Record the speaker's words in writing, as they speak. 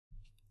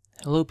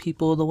Hello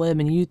people of the web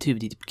and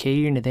YouTube, Dtpk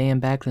here, and today I'm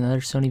back with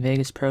another Sony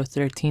Vegas Pro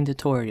 13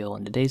 tutorial.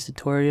 In today's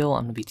tutorial,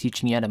 I'm going to be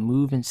teaching you how to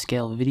move and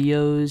scale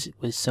videos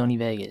with Sony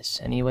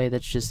Vegas. Anyway,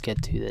 let's just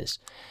get to this.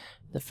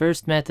 The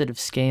first method of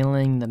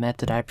scaling, the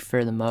method I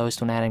prefer the most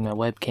when adding my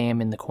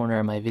webcam in the corner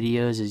of my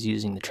videos, is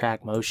using the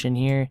track motion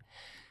here.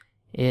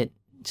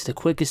 It's the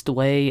quickest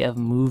way of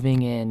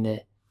moving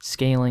and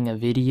scaling a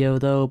video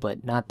though,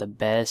 but not the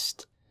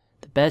best.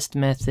 The best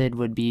method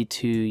would be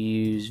to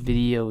use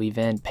video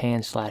event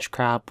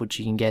pan/crop, which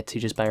you can get to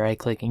just by right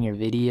clicking your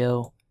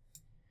video.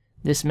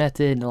 This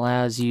method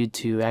allows you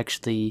to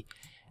actually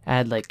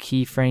add like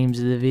keyframes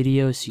of the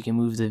video, so you can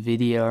move the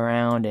video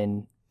around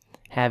and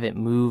have it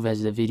move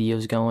as the video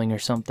is going or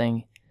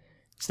something.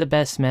 It's the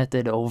best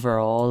method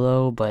overall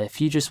though, but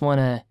if you just want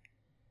to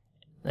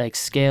like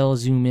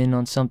zoom in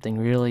on something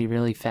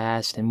really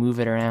fast and move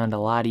it around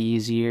a lot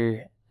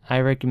easier,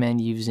 I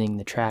recommend using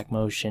the track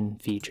motion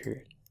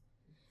feature.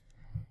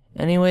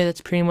 Anyway,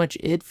 that's pretty much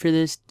it for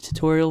this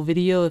tutorial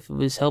video. If it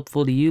was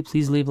helpful to you,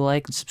 please leave a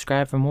like and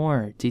subscribe for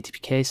more.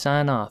 Dtpk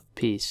sign off.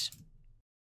 Peace.